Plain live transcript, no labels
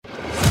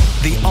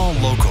The All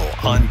Local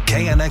on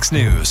KNX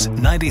News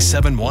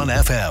 97.1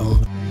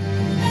 FM.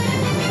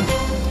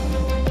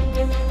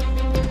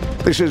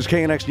 This is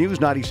KNX News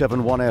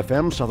 97.1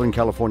 FM, Southern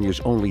California's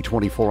only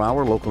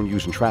 24-hour local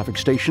news and traffic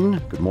station.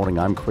 Good morning,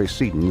 I'm Chris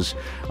Sedens.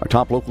 Our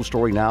top local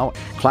story now.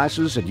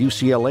 Classes at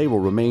UCLA will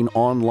remain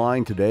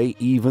online today,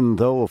 even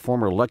though a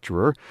former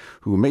lecturer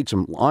who made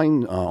some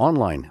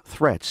online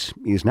threats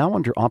is now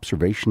under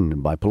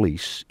observation by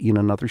police in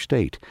another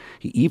state.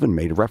 He even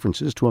made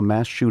references to a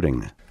mass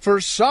shooting.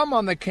 For some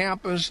on the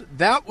campus,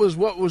 that was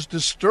what was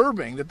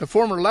disturbing, that the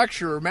former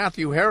lecturer,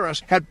 Matthew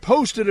Harris, had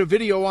posted a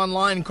video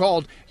online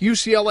called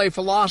UCLA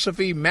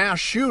Philosophy Mass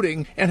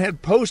Shooting and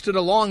had posted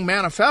a long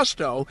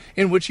manifesto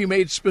in which he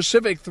made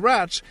specific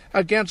threats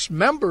against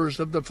members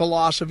of the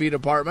philosophy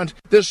department.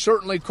 This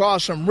certainly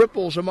caused some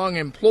ripples among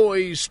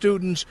employees,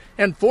 students,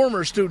 and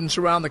former students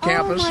around the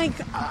campus. Oh my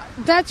God,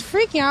 that's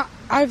freaking out.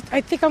 I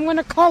think I'm going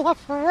to call up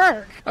for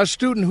work. A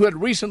student who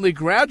had recently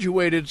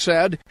graduated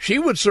said she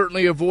would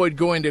certainly avoid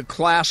going to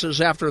classes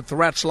after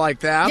threats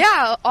like that.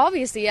 Yeah,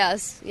 obviously,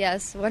 yes,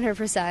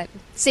 100%.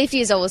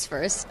 Safety is always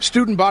first.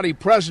 Student body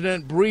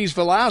president Breeze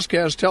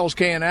Velasquez tells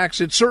KNX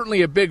it's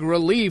certainly a big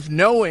relief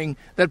knowing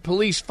that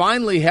police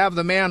finally have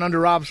the man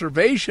under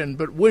observation,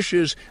 but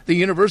wishes the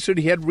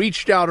university had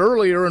reached out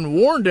earlier and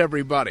warned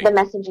everybody. The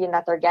messaging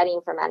that they're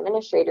getting from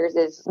administrators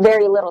is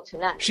very little to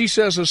none. She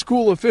says a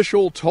school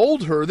official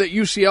told her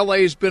that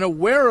UCLA has been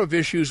aware of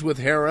issues with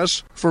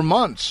Harris for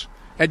months.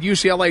 At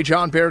UCLA,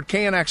 John Baird,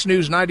 KNX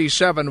News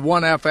 97.1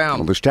 FM.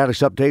 Well, the status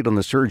update on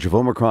the surge of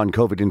Omicron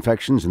COVID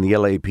infections in the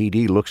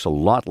LAPD looks a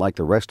lot like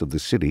the rest of the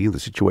city. The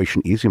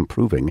situation is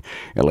improving.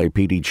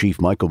 LAPD Chief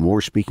Michael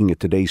Moore, speaking at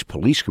today's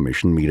police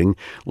commission meeting,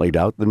 laid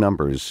out the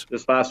numbers.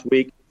 This last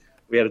week,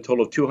 we had a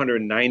total of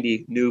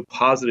 290 new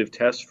positive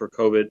tests for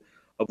COVID,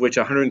 of which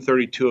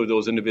 132 of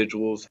those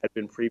individuals had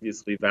been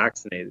previously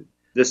vaccinated.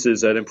 This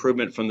is an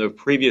improvement from the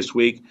previous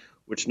week,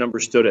 which number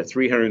stood at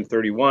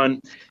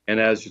 331. And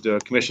as the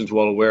Commission's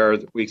well aware,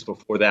 the weeks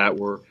before that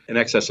were in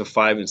excess of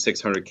 500 and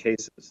 600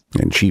 cases.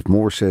 And Chief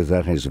Moore says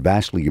that has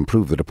vastly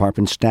improved the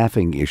department's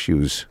staffing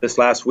issues. This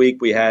last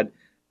week, we had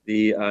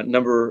the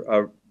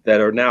number that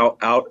are now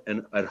out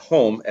and at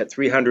home at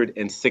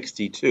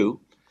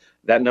 362.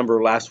 That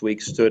number last week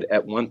stood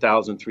at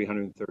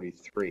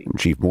 1,333.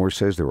 Chief Moore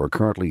says there are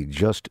currently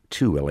just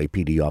 2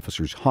 LAPD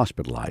officers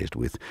hospitalized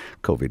with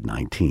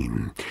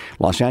COVID-19.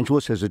 Los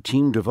Angeles has a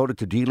team devoted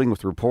to dealing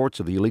with reports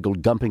of the illegal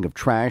dumping of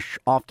trash,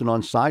 often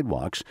on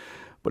sidewalks,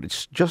 but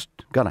it's just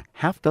got a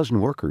half dozen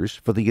workers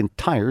for the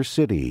entire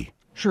city.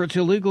 Sure, it's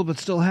illegal, but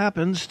still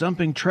happens,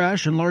 dumping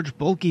trash and large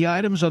bulky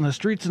items on the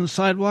streets and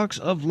sidewalks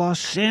of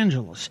Los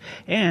Angeles.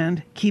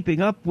 And keeping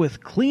up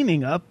with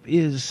cleaning up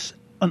is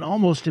an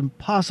almost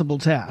impossible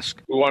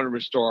task. We want to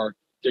restore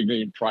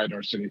dignity and pride in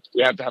our city.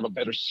 We have to have a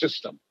better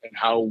system in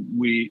how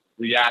we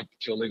react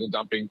to illegal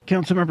dumping.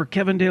 Councilmember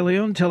Kevin De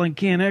Leon telling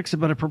KNX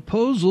about a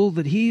proposal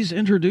that he's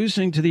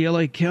introducing to the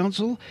LA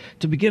Council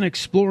to begin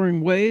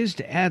exploring ways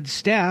to add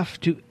staff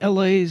to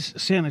LA's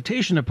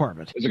sanitation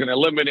department. Is it going to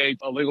eliminate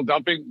illegal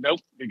dumping?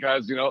 Nope,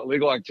 because,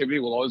 illegal activity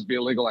will always be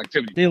illegal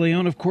activity. De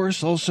Leon, of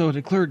course, also a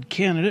declared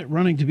candidate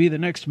running to be the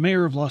next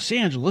mayor of Los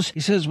Angeles. He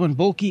says when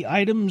bulky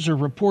items are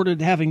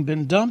reported having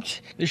been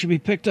dumped, they should be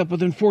picked up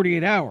within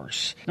 48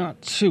 hours,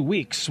 not 2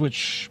 weeks,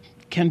 which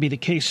can be the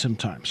case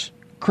sometimes.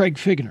 Craig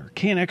Figner,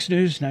 KNX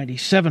News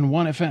 97.1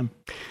 FM.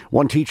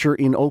 One teacher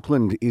in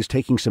Oakland is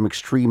taking some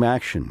extreme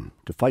action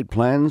to fight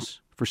plans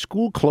for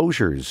school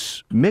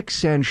closures. Mick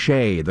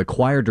Sanchez, the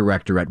choir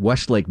director at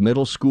Westlake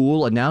Middle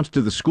School, announced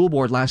to the school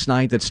board last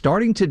night that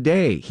starting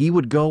today, he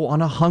would go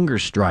on a hunger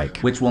strike.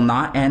 Which will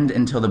not end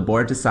until the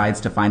board decides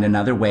to find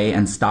another way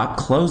and stop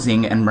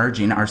closing and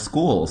merging our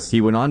schools.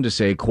 He went on to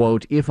say,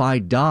 quote, "If I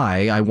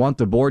die, I want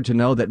the board to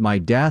know that my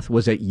death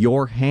was at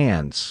your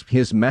hands."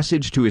 His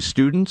message to his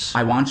students: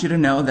 I want you to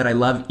know that I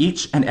love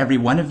each and every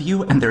one of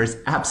you, and there is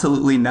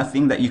absolutely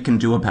nothing that you can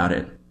do about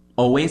it.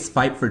 Always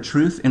fight for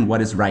truth and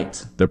what is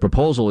right. The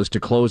proposal is to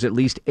close at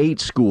least 8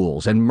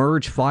 schools and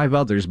merge 5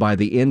 others by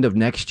the end of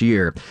next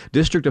year.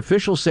 District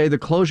officials say the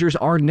closures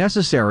are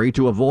necessary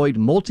to avoid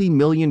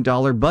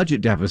multi-million-dollar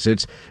budget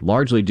deficits,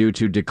 largely due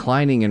to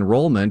declining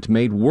enrollment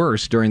made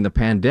worse during the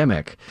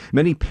pandemic.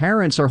 Many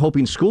parents are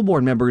hoping school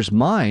board members'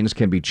 minds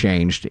can be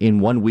changed in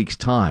 1 week's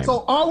time.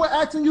 So all we're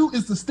asking you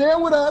is to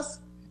stand with us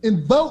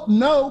and vote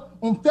no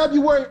on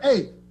February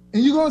 8th.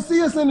 And you're going to see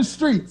us in the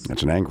streets.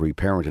 That's an angry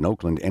parent in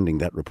Oakland, ending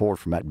that report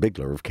from Matt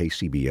Bigler of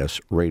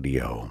KCBS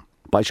Radio.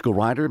 Bicycle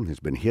rider has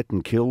been hit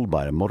and killed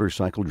by a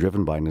motorcycle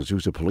driven by an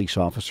Azusa police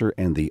officer,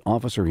 and the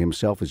officer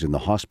himself is in the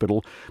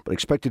hospital, but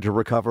expected to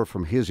recover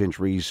from his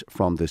injuries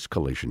from this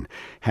collision.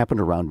 Happened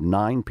around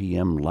 9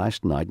 p.m.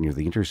 last night near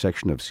the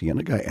intersection of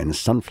Cienega and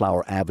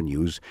Sunflower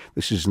Avenues.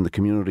 This is in the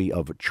community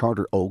of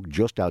Charter Oak,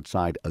 just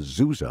outside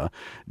Azusa.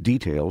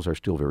 Details are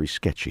still very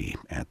sketchy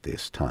at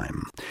this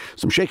time.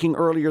 Some shaking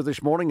earlier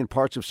this morning in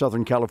parts of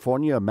Southern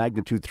California. A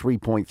magnitude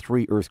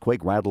 3.3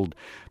 earthquake rattled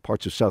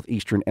parts of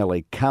southeastern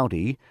L.A.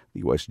 County. The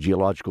The U.S.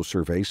 Geological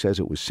Survey says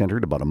it was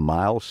centered about a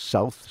mile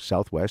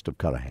southwest of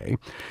Cudahy.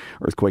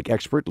 Earthquake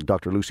expert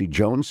Dr. Lucy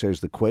Jones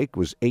says the quake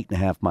was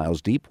 8.5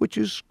 miles deep, which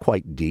is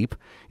quite deep.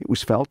 It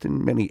was felt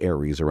in many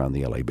areas around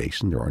the LA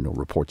basin. There are no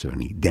reports of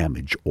any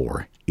damage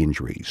or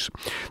injuries.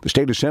 The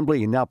State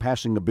Assembly is now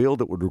passing a bill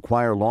that would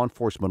require law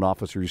enforcement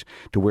officers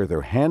to wear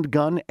their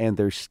handgun and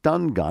their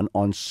stun gun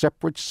on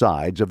separate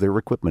sides of their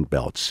equipment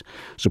belts.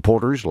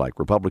 Supporters like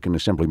Republican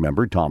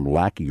Assemblymember Tom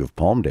Lackey of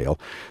Palmdale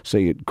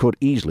say it could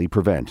easily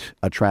prevent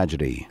a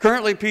tragedy.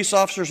 Currently, peace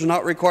officers are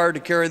not required to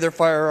carry their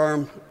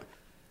firearm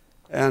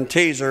and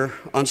taser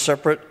on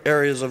separate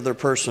areas of their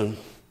person.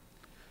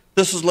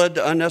 This has led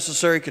to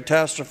unnecessary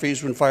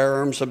catastrophes when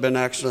firearms have been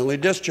accidentally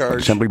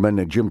discharged.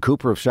 Assemblyman Jim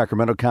Cooper of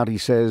Sacramento County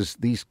says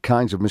these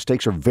kinds of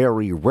mistakes are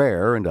very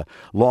rare and a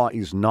law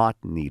is not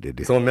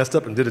needed. Someone messed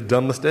up and did a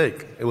dumb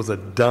mistake. It was a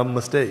dumb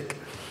mistake.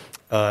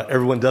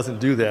 Everyone doesn't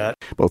do that.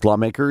 Both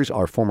lawmakers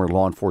are former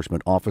law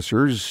enforcement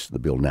officers. The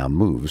bill now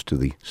moves to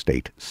the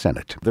state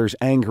Senate. There's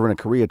anger in a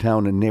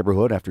Koreatown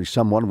neighborhood after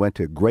someone went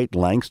to great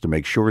lengths to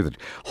make sure that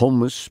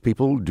homeless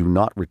people do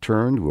not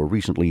return to a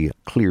recently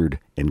cleared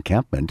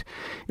encampment.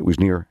 It was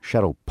near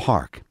Shadow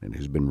Park and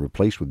has been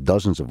replaced with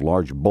dozens of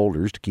large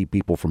boulders to keep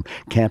people from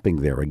camping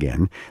there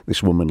again.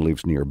 This woman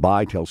lives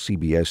nearby, tells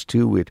CBS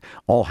 2 it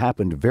all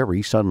happened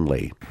very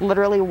suddenly.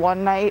 Literally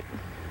one night,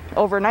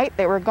 overnight,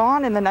 they were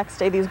gone, and the next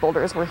day these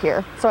boulders were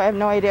here. So I have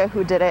no idea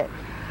who did it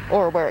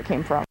or where it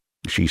came from.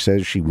 She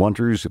says she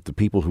wonders if the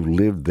people who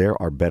live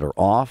there are better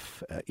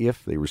off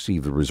if they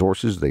receive the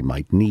resources they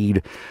might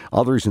need.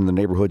 Others in the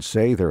neighborhood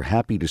say they're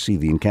happy to see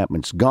the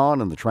encampments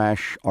gone and the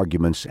trash,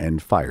 arguments,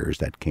 and fires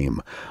that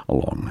came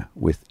along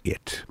with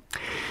it.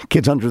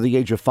 Kids under the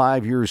age of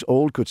 5 years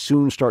old could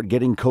soon start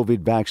getting COVID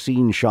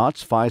vaccine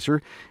shots.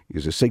 Pfizer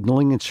is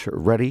signaling it's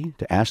ready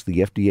to ask the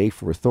FDA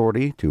for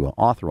authority to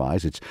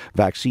authorize its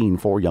vaccine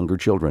for younger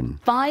children.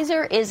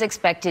 Pfizer is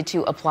expected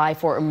to apply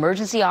for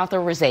emergency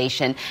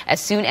authorization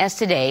as soon as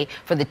today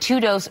for the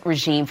 2-dose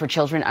regime for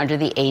children under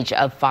the age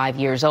of 5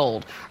 years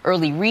old.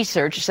 Early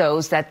research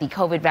shows that the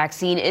COVID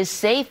vaccine is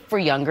safe for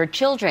younger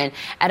children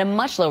at a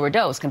much lower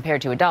dose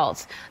compared to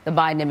adults. The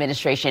Biden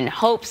administration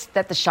hopes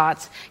that the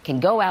shots can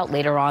go out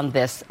later on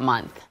this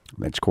month.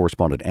 Mets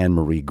correspondent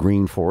Anne-Marie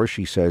Green for us.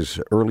 She says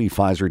early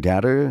Pfizer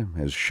data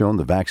has shown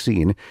the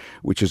vaccine,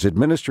 which is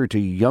administered to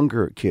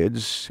younger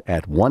kids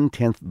at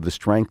 1/10 the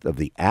strength of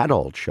the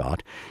adult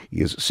shot,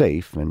 is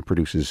safe and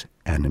produces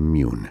an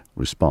immune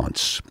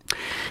response.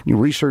 New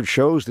research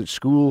shows that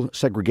school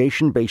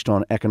segregation based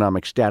on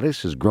economic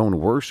status has grown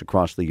worse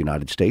across the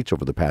United States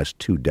over the past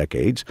 2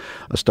 decades.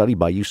 A study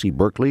by UC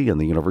Berkeley and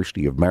the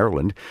University of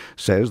Maryland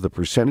says the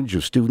percentage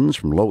of students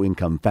from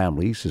low-income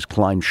families has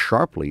climbed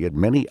sharply at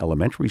many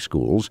elementary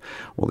schools,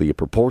 while the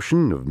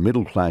proportion of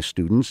middle-class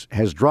students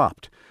has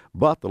dropped.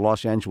 But the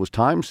Los Angeles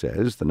Times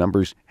says the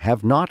numbers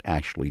have not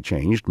actually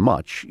changed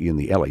much in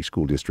the LA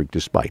school district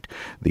despite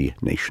the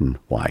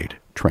nationwide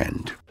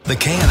trend. The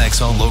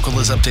KNXO local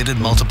is updated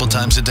multiple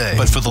times a day.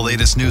 But for the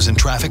latest news and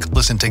traffic,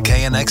 listen to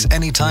KNX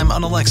anytime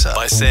on Alexa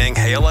by saying,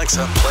 "Hey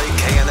Alexa, play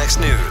KNX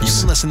News."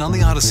 You can listen on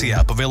the Odyssey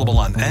app, available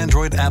on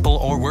Android, Apple,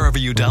 or wherever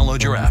you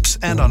download your apps,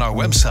 and on our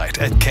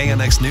website at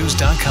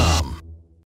knxnews.com.